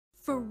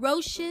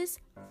Ferocious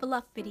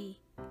Fluffity,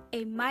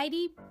 a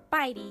mighty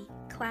bitey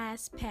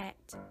class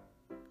pet.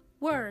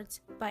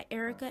 Words by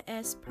Erica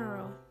S.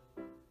 Perl.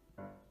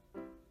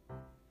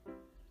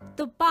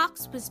 The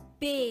box was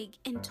big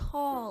and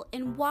tall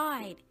and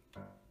wide.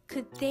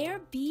 Could there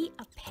be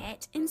a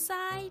pet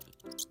inside?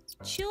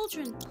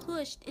 Children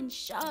pushed and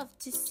shoved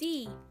to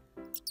see.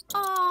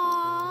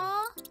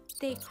 "Aww,"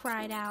 they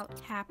cried out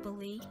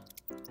happily.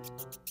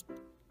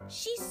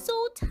 "She's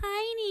so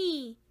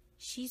tiny.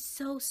 She's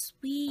so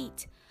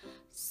sweet.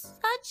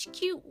 Such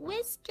cute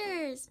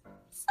whiskers.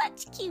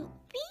 Such cute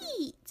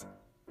feet."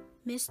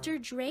 Mr.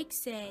 Drake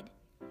said,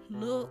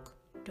 "Look,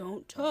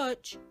 don't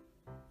touch.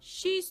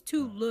 She's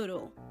too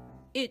little.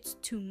 It's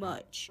too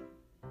much."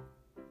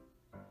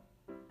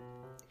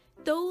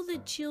 Though the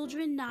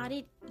children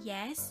nodded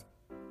yes,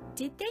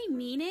 did they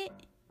mean it?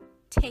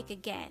 Take a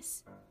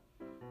guess.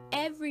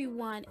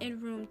 Everyone in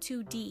room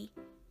 2D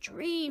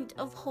dreamed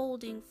of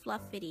holding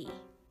Fluffity.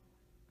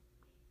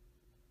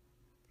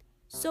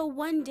 So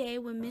one day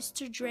when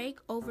Mr. Drake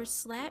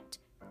overslept,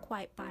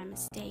 quite by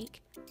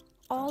mistake,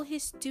 all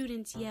his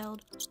students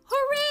yelled,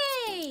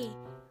 "Hooray!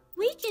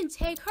 We can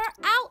take her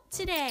out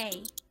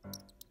today!"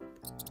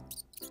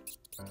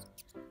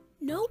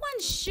 No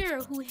one's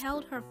sure who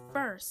held her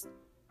first.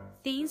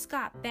 Things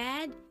got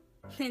bad,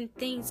 then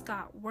things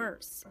got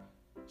worse.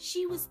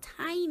 She was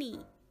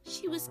tiny.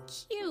 She was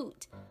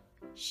cute.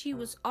 She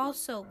was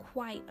also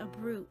quite a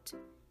brute.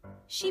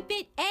 She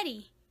bit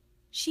Eddie.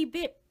 She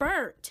bit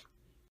Bert.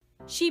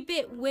 She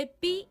bit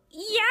Whippy.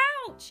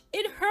 Youch!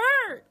 It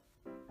hurt!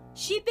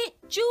 She bit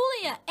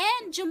Julia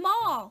and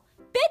Jamal.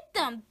 Bit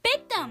them,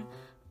 bit them,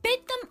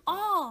 bit them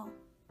all.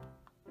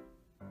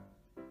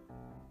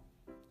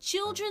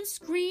 Children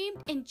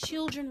screamed and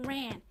children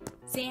ran.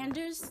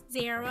 Xander's,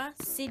 Zara,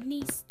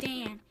 Sydney,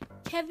 Stan,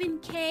 Kevin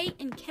K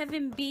and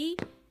Kevin B.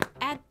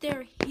 At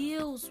their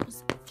heels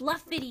was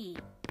Fluffity.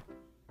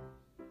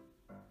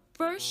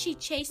 First she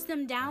chased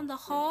them down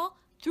the hall,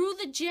 through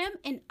the gym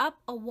and up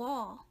a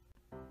wall.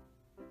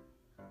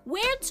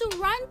 Where to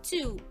run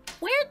to?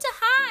 Where to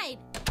hide?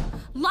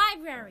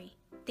 Library.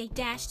 They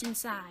dashed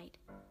inside.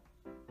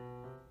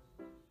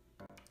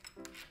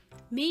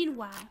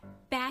 Meanwhile,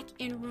 back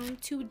in room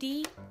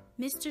 2D,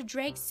 Mr.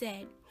 Drake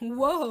said,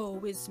 "Woe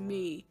is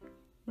me.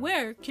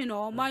 Where can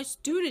all my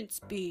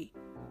students be?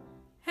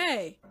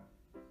 Hey,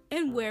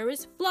 and where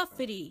is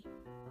Fluffity?"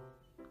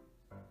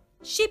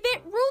 She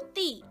bit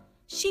Ruthie.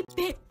 She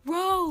bit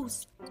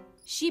Rose.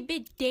 She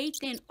bit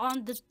Dathan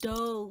on the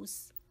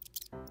doze.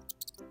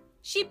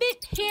 She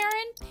bit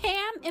Perrin,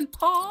 Pam, and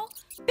Paul.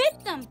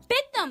 Bit them,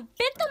 bit them,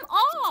 bit them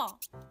all.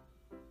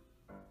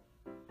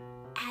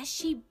 As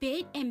she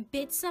bit and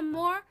bit some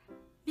more,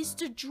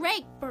 Mr.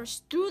 Drake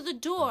burst through the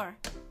door.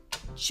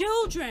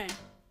 "Children,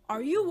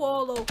 are you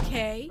all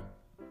okay?"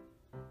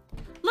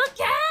 "Look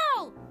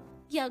out!"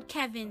 yelled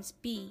Kevin's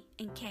B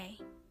and K.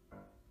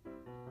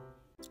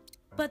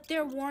 But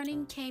their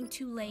warning came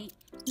too late.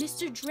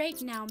 Mr.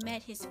 Drake now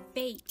met his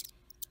fate.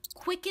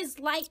 Quick as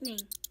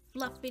lightning,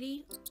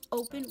 Fluffity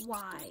opened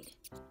wide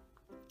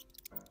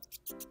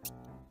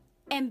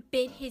and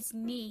bit his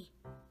knee,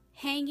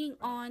 hanging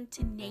on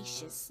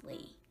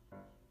tenaciously.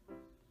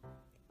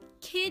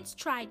 Kids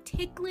tried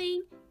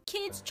tickling,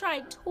 kids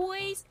tried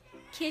toys,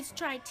 kids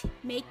tried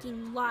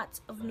making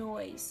lots of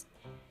noise.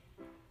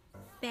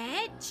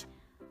 Fetch?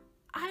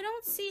 I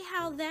don't see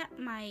how that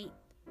might.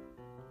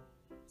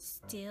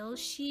 Still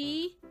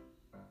she?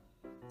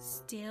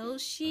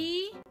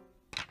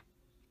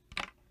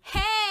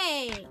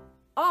 Hey!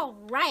 All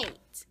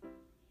right!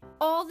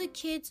 All the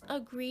kids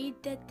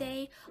agreed that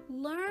they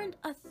learned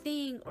a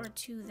thing or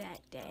two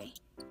that day.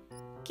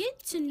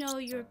 Get to know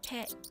your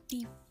pet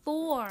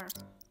before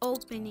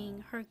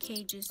opening her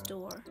cage's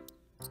door.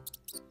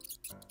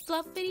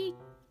 Fluffity,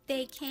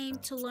 they came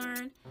to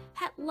learn,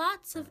 had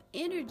lots of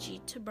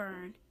energy to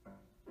burn.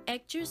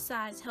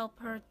 Exercise helped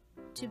her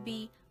to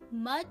be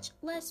much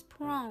less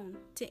prone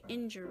to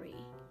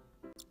injury.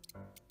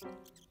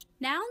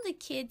 Now the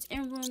kids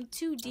in room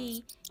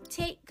 2D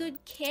take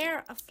good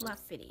care of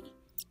Fluffity.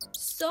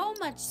 So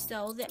much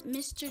so that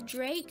Mr.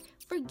 Drake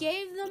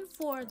forgave them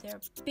for their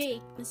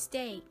big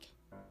mistake.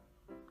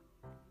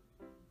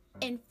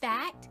 In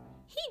fact,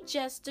 he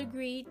just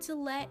agreed to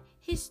let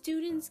his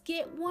students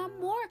get one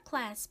more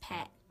class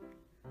pet.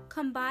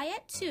 Come by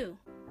at 2.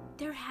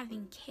 They're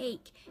having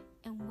cake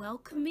and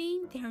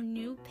welcoming their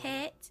new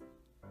pet.